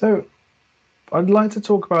 Brilliant. So I'd like to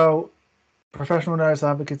talk about professional nurse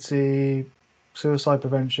advocacy, suicide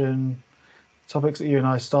prevention, topics that you and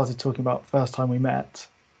I started talking about first time we met.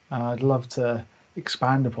 I'd love to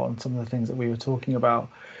expand upon some of the things that we were talking about.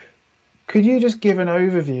 Could you just give an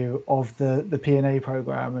overview of the PNA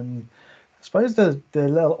program? And I suppose the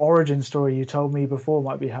little origin story you told me before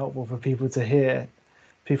might be helpful for people to hear,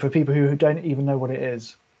 for people who don't even know what it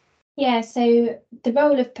is. Yeah, so the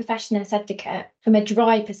role of professional nurse advocate from a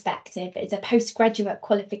dry perspective is a postgraduate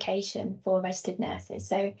qualification for registered nurses.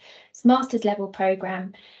 So it's a master's level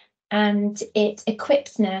programme, and it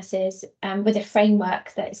equips nurses with a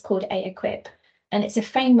framework that is called A-Equip. And it's a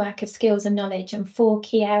framework of skills and knowledge on 4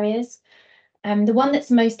 key areas. The one that's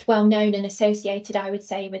most well known and associated, I would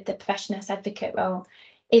say, with the professional nurse advocate role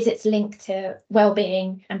is its link to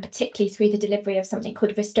well-being, and particularly through the delivery of something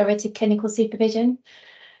called restorative clinical supervision.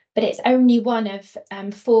 But it's only one of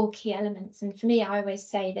 4 key elements. And for me, I always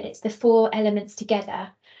say that it's the 4 elements together,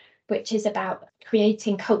 which is about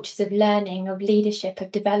creating cultures of learning, of leadership,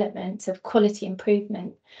 of development, of quality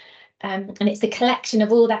improvement. And it's the collection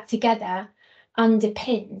of all that together,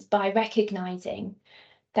 underpinned by recognising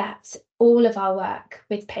that all of our work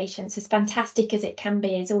with patients, as fantastic as it can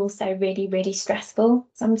be, is also really, really stressful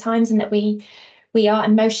sometimes, and that we are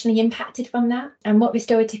emotionally impacted from that. And what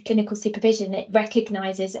restorative clinical supervision, it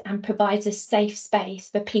recognises and provides a safe space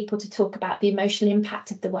for people to talk about the emotional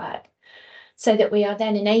impact of the work, so that we are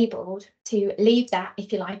then enabled to leave that,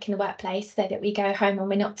 if you like, in the workplace, so that we go home and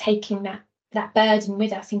we're not taking that burden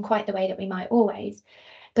with us in quite the way that we might always,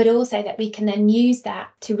 but also that we can then use that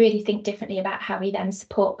to really think differently about how we then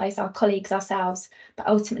support both our colleagues, ourselves, but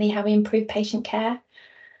ultimately how we improve patient care.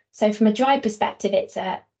 So from a dry perspective, it's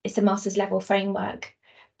a master's level framework,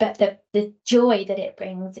 but the joy that it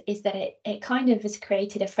brings is that it kind of has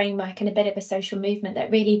created a framework and a bit of a social movement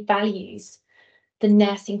that really values the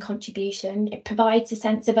nursing contribution. It provides a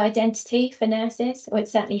sense of identity for nurses, or it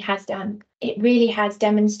certainly has done. It really has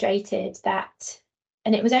demonstrated that,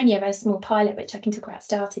 and it was only a very small pilot, which I can talk about,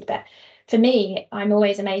 started, but for me, I'm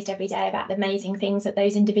always amazed every day about the amazing things that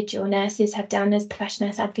those individual nurses have done as professional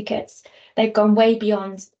nurse advocates. They've gone way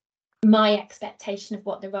beyond my expectation of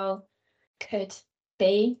what the role could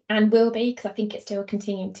be and will be, because I think it's still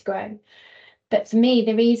continuing to grow. But for me,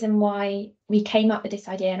 the reason why we came up with this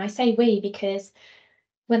idea, and I say we because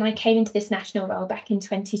when I came into this national role back in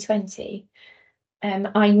 2020,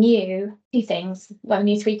 I knew 2 things. Well, I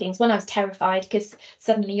knew 3 things. One, I was terrified because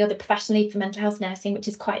suddenly you're the professional lead for mental health nursing, which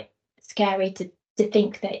is quite scary to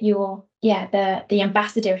think that you're, the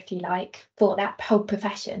ambassador, if you like, for that whole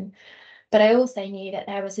profession. But I also knew that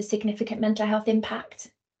there was a significant mental health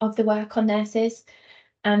impact of the work on nurses,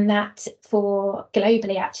 and that for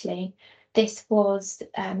globally, actually, this was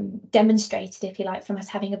demonstrated, if you like, from us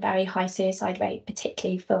having a very high suicide rate,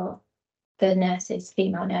 particularly for nurses,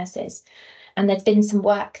 female nurses. And there's been some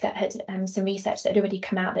work that had some research that had already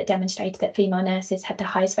come out that demonstrated that female nurses had the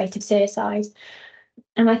highest rate of suicide.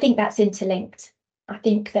 And I think that's interlinked. I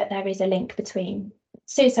think that there is a link between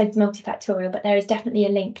suicide's multifactorial, but there is definitely a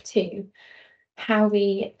link to how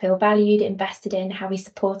we feel valued, invested in, how we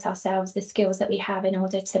support ourselves, the skills that we have in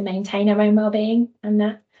order to maintain our own well-being, and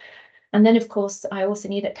that. And then, of course, I also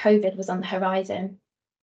knew that COVID was on the horizon,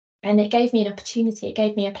 and it gave me an opportunity. It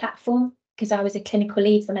gave me a platform, because I was a clinical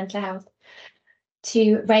lead for mental health,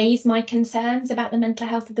 to raise my concerns about the mental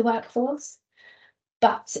health of the workforce.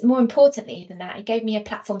 But more importantly than that, it gave me a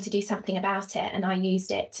platform to do something about it, and I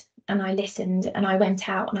used it, and I listened, and I went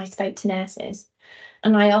out and I spoke to nurses,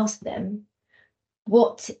 and I asked them,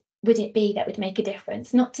 what would it be that would make a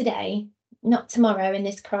difference? Not today, not tomorrow in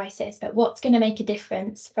this crisis, but what's going to make a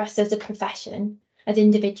difference for us as a profession, as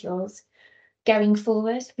individuals, going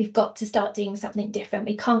forward? We've got to start doing something different.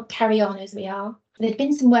 We can't carry on as we are. There'd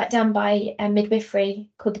been some work done by a midwifery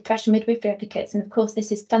called the Professional Midwifery Advocates, and of course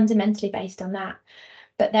this is fundamentally based on that.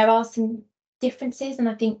 But there are some differences, and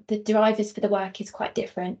I think the drivers for the work is quite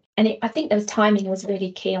different. And I think there was timing was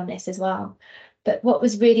really key on this as well. But what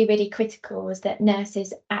was really, really critical was that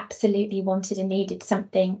nurses absolutely wanted and needed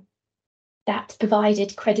something that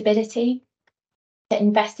provided credibility, that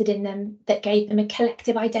invested in them, that gave them a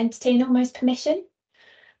collective identity and almost permission.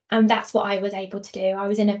 And that's what I was able to do. I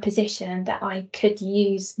was in a position that I could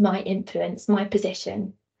use my influence, my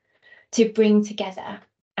position, to bring together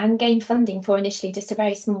and gain funding for initially just a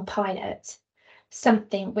very small pilot,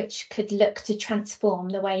 something which could look to transform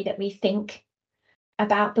the way that we think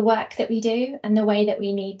about the work that we do and the way that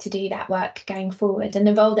we need to do that work going forward, and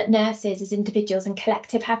the role that nurses as individuals and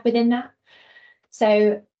collective have within that.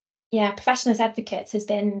 So yeah, professional nurse advocates has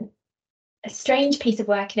been a strange piece of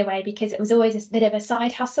work in a way, because it was always a bit of a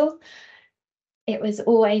side hustle. It was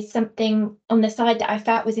always something on the side that I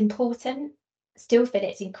felt was important. Still feel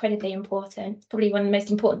it's incredibly important. Probably one of the most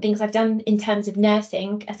important things I've done in terms of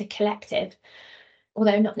nursing as a collective,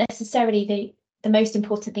 although not necessarily the most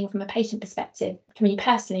important thing from a patient perspective for me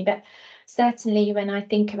personally, but certainly when I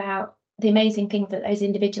think about the amazing things that those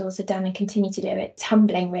individuals have done and continue to do, it's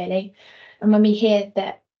humbling, really. And when we hear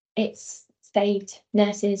that it's saved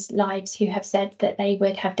nurses' lives who have said that they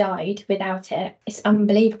would have died without it, it's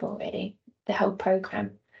unbelievable, really, the whole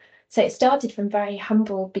programme. So it started from very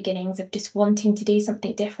humble beginnings of just wanting to do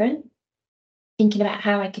something different, thinking about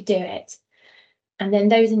how I could do it. And then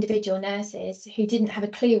those individual nurses who didn't have a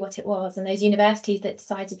clue what it was, and those universities that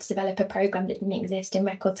decided to develop a programme that didn't exist in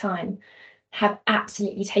record time, have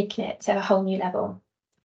absolutely taken it to a whole new level.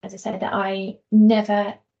 As I said, that I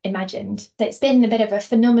never imagined. So it's been a bit of a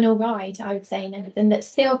phenomenal ride, I would say, and that's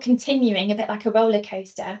still continuing, a bit like a roller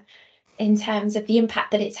coaster in terms of the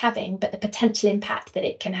impact that it's having, but the potential impact that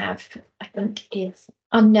it can have, I think, is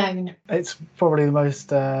unknown. It's probably the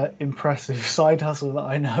most impressive side hustle that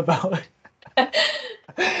I know about.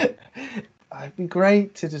 It'd be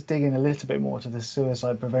great to just dig in a little bit more to the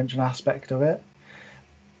suicide prevention aspect of it.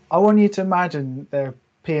 I want you to imagine there are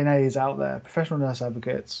PNAs out there, professional nurse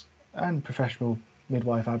advocates and professional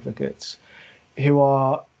midwife advocates, who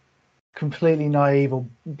are completely naive or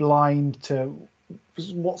blind to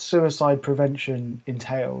what suicide prevention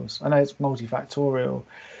entails. I know it's multifactorial.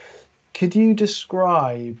 Could you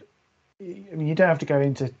describe, I mean, you don't have to go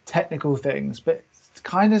into technical things, but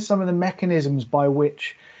kind of some of the mechanisms by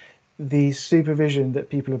which the supervision that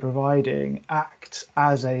people are providing acts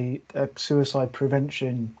as a suicide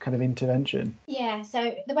prevention kind of intervention? Yeah,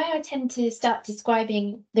 so the way I tend to start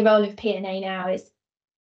describing the role of PNA now is,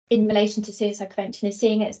 in relation to suicide prevention, is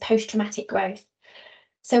seeing it as post-traumatic growth.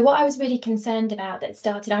 So what I was really concerned about that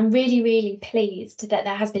started, I'm really, really pleased that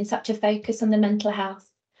there has been such a focus on the mental health,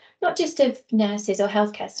 not just of nurses or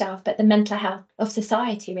healthcare staff, but the mental health of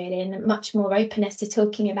society, really, and much more openness to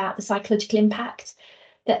talking about the psychological impact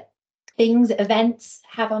that things, events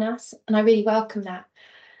have on us. And I really welcome that.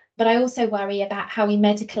 But I also worry about how we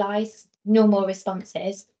medicalise normal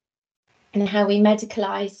responses and how we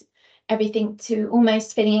medicalise everything to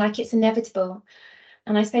almost feeling like it's inevitable.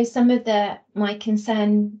 And I suppose some of my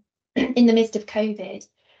concern in the midst of COVID,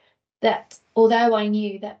 that although I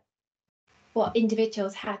knew that what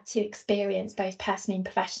individuals had to experience both personally and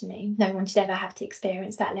professionally, no one should ever have to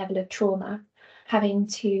experience that level of trauma, having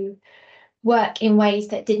to work in ways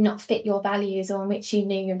that did not fit your values or in which you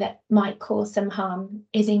knew that might cause some harm,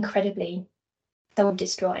 is incredibly soul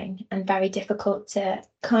destroying and very difficult to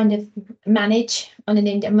kind of manage on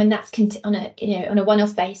and when that's on a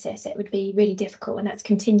one-off basis, it would be really difficult. When that's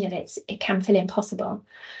continual, it can feel impossible.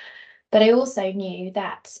 But I also knew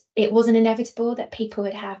that it wasn't inevitable that people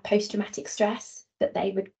would have post-traumatic stress, that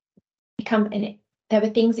they would become in it. There were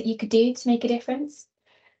things that you could do to make a difference,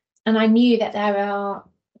 and I knew that there are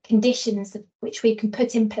conditions which we can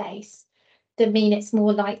put in place that mean it's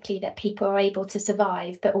more likely that people are able to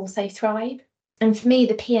survive but also thrive. And for me,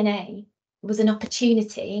 the PNA was an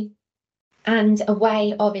opportunity and a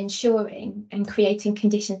way of ensuring and creating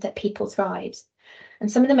conditions that people thrived.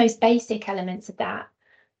 And some of the most basic elements of that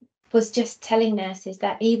was just telling nurses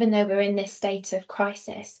that even though we're in this state of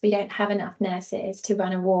crisis, we don't have enough nurses to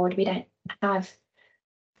run a ward, we don't have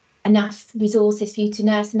enough resources for you to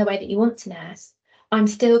nurse in the way that you want to nurse, I'm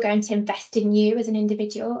still going to invest in you as an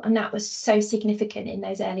individual. And that was so significant in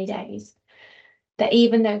those early days, that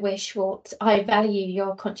even though we're short, I value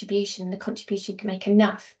your contribution. The contribution can make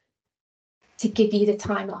enough to give you the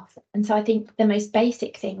time off. And so I think the most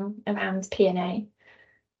basic thing around PNA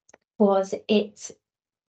was it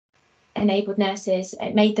enabled nurses,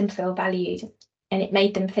 it made them feel valued, and it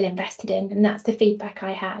made them feel invested in. And that's the feedback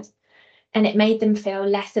I had. And it made them feel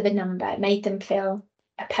less of a number. It made them feel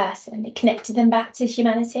a person. It connected them back to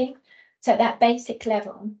humanity. So at that basic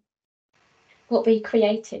level, what we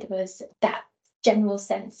created was that general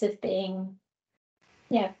sense of being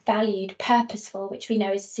valued, purposeful, which we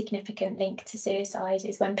know is a significant link to suicide,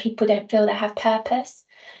 is when people don't feel they have purpose,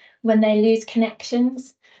 when they lose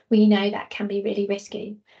connections, we know that can be really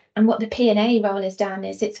risky. And what the PNA role has done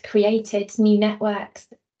is it's created new networks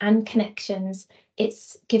and connections.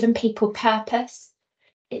 It's given people purpose.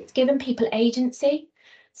 It's given people agency.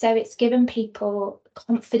 So it's given people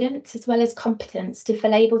confidence as well as competence to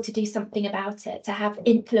feel able to do something about it, to have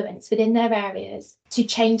influence within their areas, to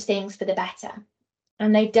change things for the better.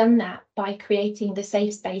 And they've done that by creating the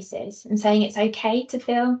safe spaces and saying it's okay to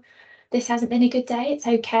feel this hasn't been a good day, it's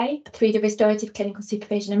okay, through the restorative clinical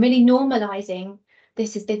supervision, and really normalising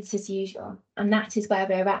this is business as usual. And that is where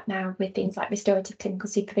we're at now with things like restorative clinical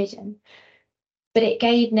supervision. But it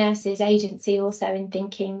gave nurses agency also in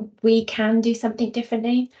thinking we can do something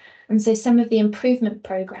differently. And so some of the improvement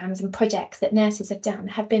programmes and projects that nurses have done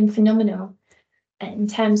have been phenomenal in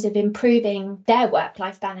terms of improving their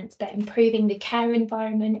work-life balance, but improving the care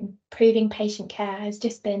environment, improving patient care has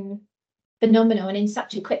just been phenomenal and in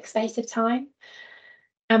such a quick space of time.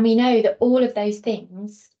 And we know that all of those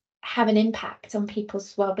things have an impact on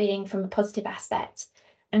people's well-being from a positive aspect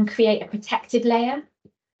and create a protective layer,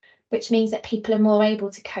 which means that people are more able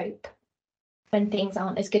to cope when things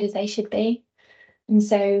aren't as good as they should be. And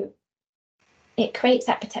so it creates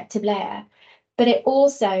that protective layer. But it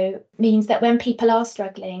also means that when people are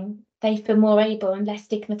struggling, they feel more able and less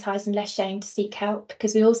stigmatised and less shamed to seek help,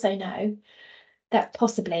 because we also know that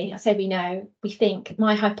possibly, I say we know, we think,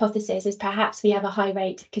 my hypothesis is perhaps we have a high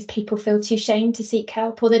rate because people feel too shamed to seek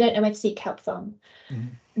help, or they don't know where to seek help from. Mm-hmm.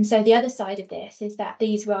 And so the other side of this is that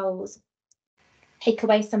these roles take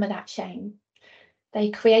away some of that shame.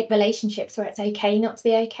 They create relationships where it's okay not to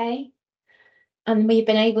be okay. And we've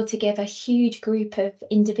been able to give a huge group of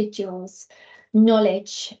individuals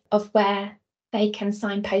knowledge of where they can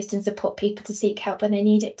signpost and support people to seek help when they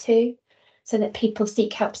need it to, so that people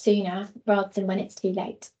seek help sooner rather than when it's too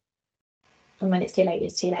late. And when it's too late,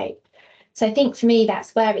 it's too late. So I think for me,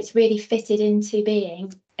 that's where it's really fitted into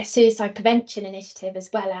being a suicide prevention initiative as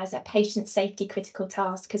well as a patient safety critical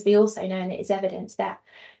task, because we also know, and it is evidence, that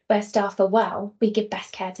where staff are well, we give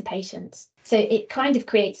best care to patients. So it kind of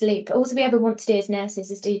creates a loop. All we ever want to do as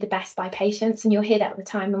nurses is do the best by patients, and you'll hear that all the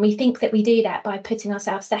time. And we think that we do that by putting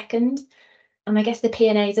ourselves second. And I guess the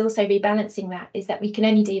PNA is also rebalancing that, is that we can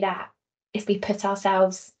only do that if we put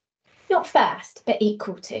ourselves not first, but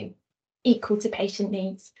equal to patient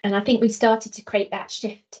needs. And I think we've started to create that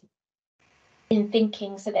shift in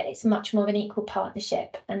thinking so that it's much more of an equal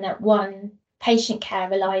partnership, and that one, patient care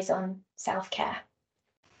relies on self-care.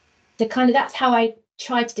 So kind of that's how I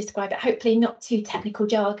try to describe it, hopefully not too technical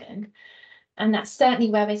jargon. And that's certainly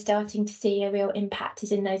where we're starting to see a real impact,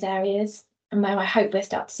 is in those areas, and where I hope we'll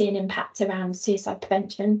start to see an impact around suicide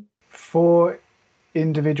prevention. For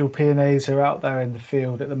individual PNAs who are out there in the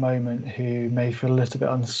field at the moment who may feel a little bit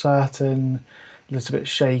uncertain, a little bit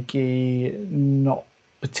shaky, not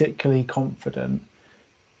particularly confident,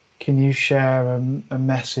 can you share a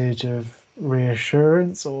message of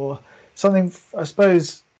reassurance or something, I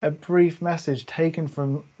suppose, a brief message taken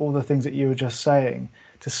from all the things that you were just saying,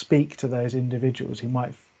 to speak to those individuals who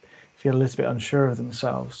might feel a little bit unsure of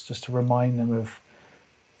themselves, just to remind them of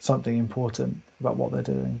something important about what they're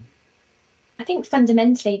doing? I think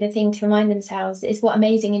fundamentally the thing to remind themselves is what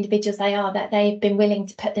amazing individuals they are, that they've been willing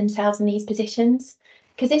to put themselves in these positions,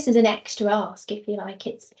 because this is an extra ask, if you like.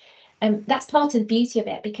 It's that's part of the beauty of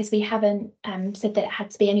it, because we haven't said that it had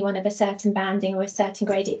to be anyone of a certain banding or a certain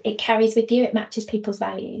grade. It carries with you, it matches people's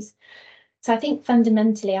values. So I think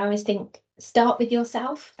fundamentally, I always think, start with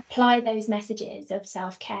yourself, apply those messages of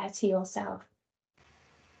self-care to yourself.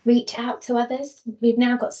 Reach out to others. We've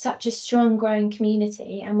now got such a strong growing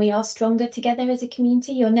community, and we are stronger together as a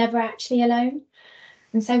community. You're never actually alone.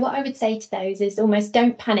 And so what I would say to those is almost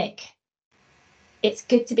don't panic. It's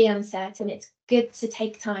good to be uncertain. It's good to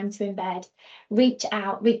take time to embed. Reach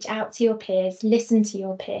out to your peers, listen to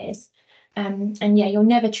your peers. And yeah, you're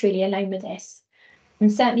never truly alone with this.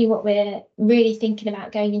 And certainly what we're really thinking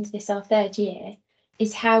about going into this, our third year,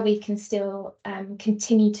 is how we can still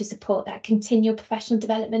continue to support that continual professional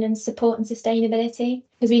development and support and sustainability,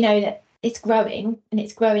 because we know that it's growing, and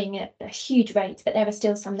it's growing at a huge rate, but there are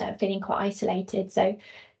still some that are feeling quite isolated. So,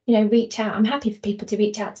 you know, reach out. I'm happy for people to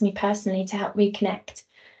reach out to me personally to help reconnect,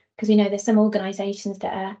 because we know there's some organisations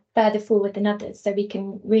that are further forward than others, so we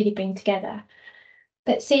can really bring together.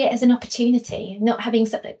 But see it as an opportunity, not having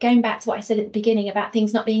something, going back to what I said at the beginning about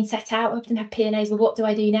things not being set out. I often have PNAs, well, what do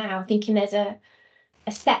I do now? Thinking there's a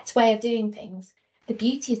set way of doing things. The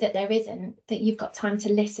beauty is that there isn't, that you've got time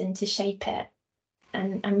to listen, to shape it,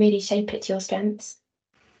 and really shape it to your strengths.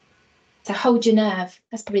 So hold your nerve.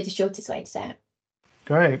 That's probably the shortest way to say it.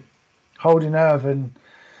 Great. Hold your nerve. And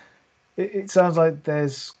it sounds like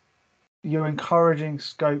you're encouraging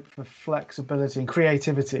scope for flexibility and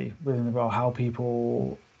creativity within the role, how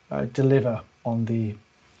people deliver on the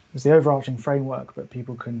overarching framework, but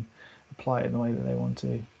people can apply it in the way that they want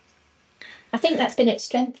to. I think that's been its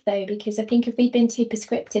strength though, because I think if we'd been too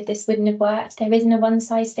prescriptive, this wouldn't have worked. There isn't a one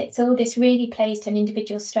size fits all. This really plays to an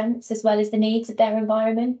individual's strengths as well as the needs of their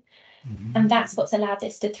environment. And that's what's allowed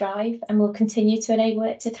this to thrive and will continue to enable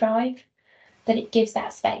it to thrive, that it gives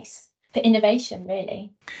that space for innovation, really.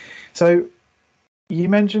 So you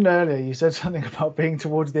mentioned earlier, you said something about being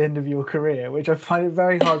towards the end of your career, which I find it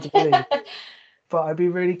very hard to believe. But I'd be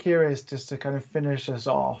really curious just to kind of finish us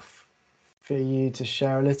off for you to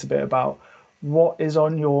share a little bit about what is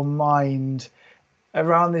on your mind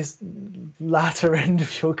around this latter end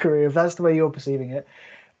of your career, if that's the way you're perceiving it.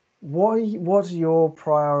 What's your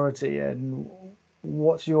priority and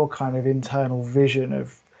what's your kind of internal vision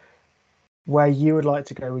of where you would like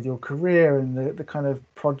to go with your career and the kind of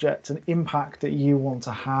project and impact that you want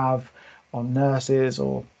to have on nurses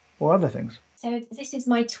or other things? So this is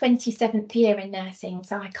my 27th year in nursing,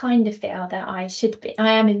 so I kind of feel that I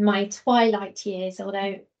am in my twilight years,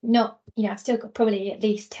 although not, I've still got probably at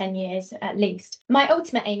least 10 years at least. My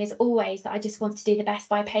ultimate aim is always that I just want to do the best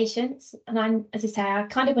by patients. And as I say, I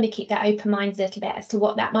kind of want to keep that open mind a little bit as to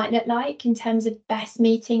what that might look like in terms of best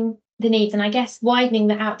meeting the needs. And I guess widening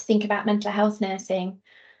that out to think about mental health nursing,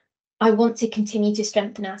 I want to continue to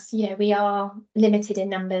strengthen us. We are limited in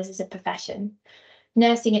numbers as a profession.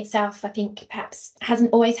 Nursing itself, I think, perhaps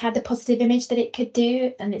hasn't always had the positive image that it could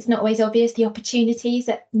do, and it's not always obvious the opportunities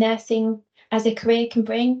that nursing as a career can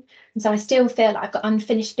bring. And so I still feel like I've got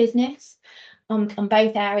unfinished business on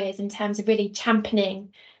both areas in terms of really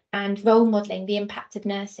championing and role modelling the impact of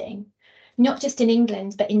nursing, not just in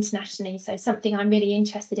England, but internationally. So something I'm really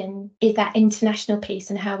interested in is that international piece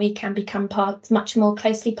and how we can become much more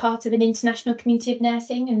closely part of an international community of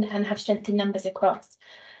nursing and have strength in numbers across.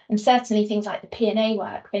 And certainly things like the PNA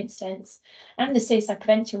work, for instance, and the suicide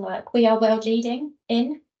prevention work, we are world leading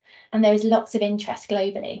in, and there is lots of interest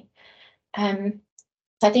globally. So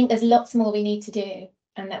I think there's lots more we need to do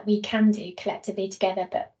and that we can do collectively together,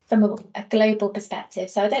 but from a global perspective.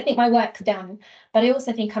 So I don't think my work's done, but I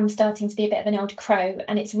also think I'm starting to be a bit of an old crow,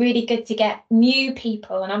 and it's really good to get new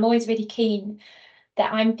people. And I'm always really keen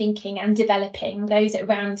that I'm thinking and developing those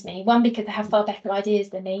around me. One, because they have far better ideas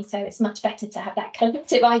than me, so it's much better to have that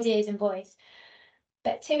collective ideas and voice.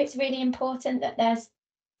 But two, it's really important that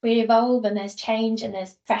we evolve and there's change and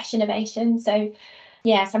there's fresh innovation. So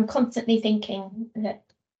yes, I'm constantly thinking that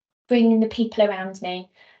bringing the people around me,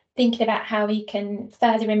 thinking about how we can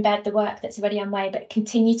further embed the work that's already underway, but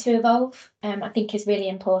continue to evolve, I think is really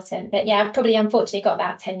important. But yeah, I've probably unfortunately got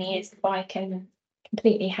about 10 years before I can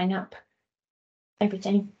completely hang up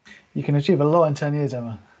everything. You can achieve a lot in 10 years,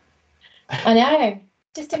 Emma. I know,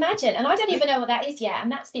 just imagine. And I don't even know what that is yet.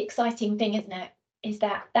 And that's the exciting thing, isn't it? Is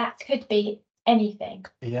that could be anything.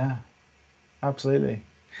 Yeah, absolutely.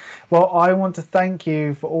 Well, I want to thank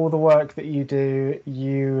you for all the work that you do.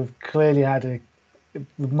 You've clearly had a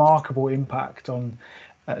remarkable impact on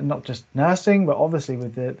not just nursing, but obviously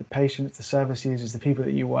with the patients, the service users, the people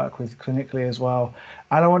that you work with clinically as well.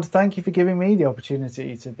 And I want to thank you for giving me the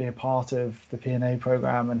opportunity to be a part of the PNA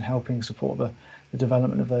program and helping support the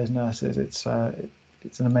development of those nurses. It's an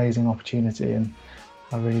amazing opportunity, and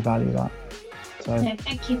I really value that. So no,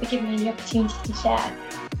 thank you for giving me the opportunity to share.